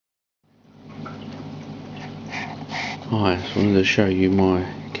Hi, I just wanted to show you my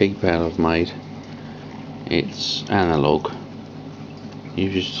keypad I've made. It's analog.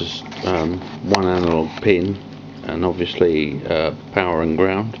 Uses just one analog pin and obviously power and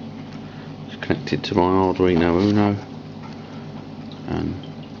ground. It's connected to my Arduino Uno, and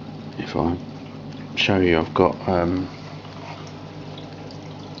if I show you, I've got a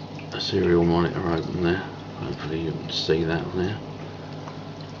serial monitor open there. Hopefully you can see that on there.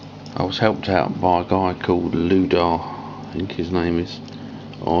 I was helped out by a guy called Liudr, I think his name is,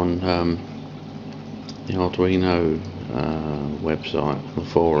 on the Arduino website, the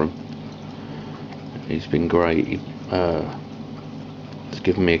forum. He's been great. He's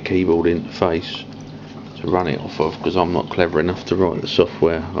given me a keyboard interface to run it off of, because I'm not clever enough to write the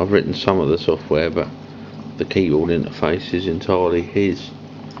software. I've written some of the software, but the keyboard interface is entirely his.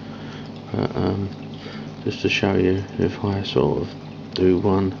 Just to show you, if I sort of do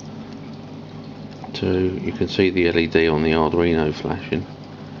 1, 2, you can see the LED on the Arduino flashing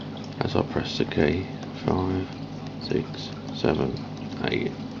as I press the key. 5, 6, 7,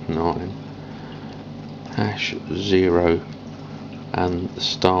 8, 9, #0, and the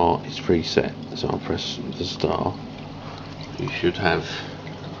star is preset, so I'll press the star. You should have,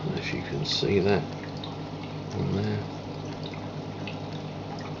 if you can see that on there.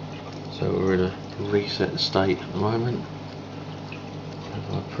 So we're in a reset state at the moment. If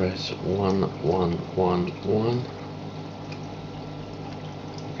I press 1, 1, 1, 1,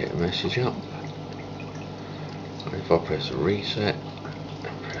 get a message up. And if I press reset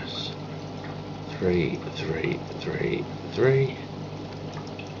and press 3, 3, 3, 3,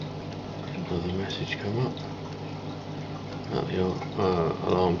 another message come up about the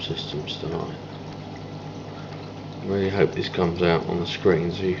alarm system starting. I really hope this comes out on the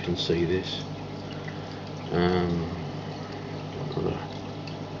screen so you can see this.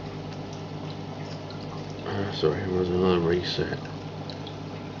 Sorry, there was another reset,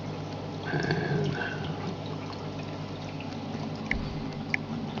 and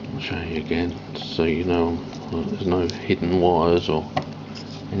I'll show you again so you know there's no hidden wires or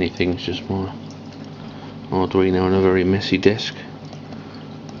anything. It's just my Arduino on a very messy desk.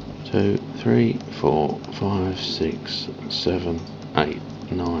 2, 3, 4, 5, 6, 7, 8,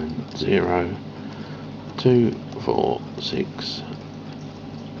 9, 0, 2, 4, 6.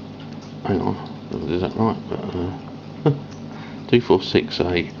 Hang on, is that right? 2, 4, 6,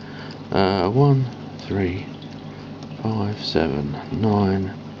 8. 1, 3, 5, 7,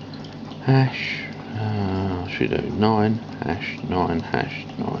 9. Hash. Should do 9 hash 9 hash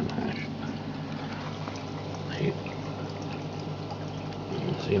 9 hash.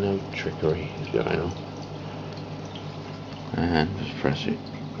 See, no trickery is going on. And just press it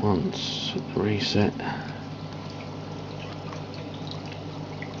once, reset.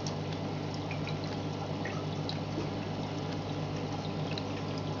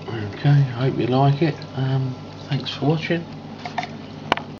 Okay, I hope you like it. Thanks for watching.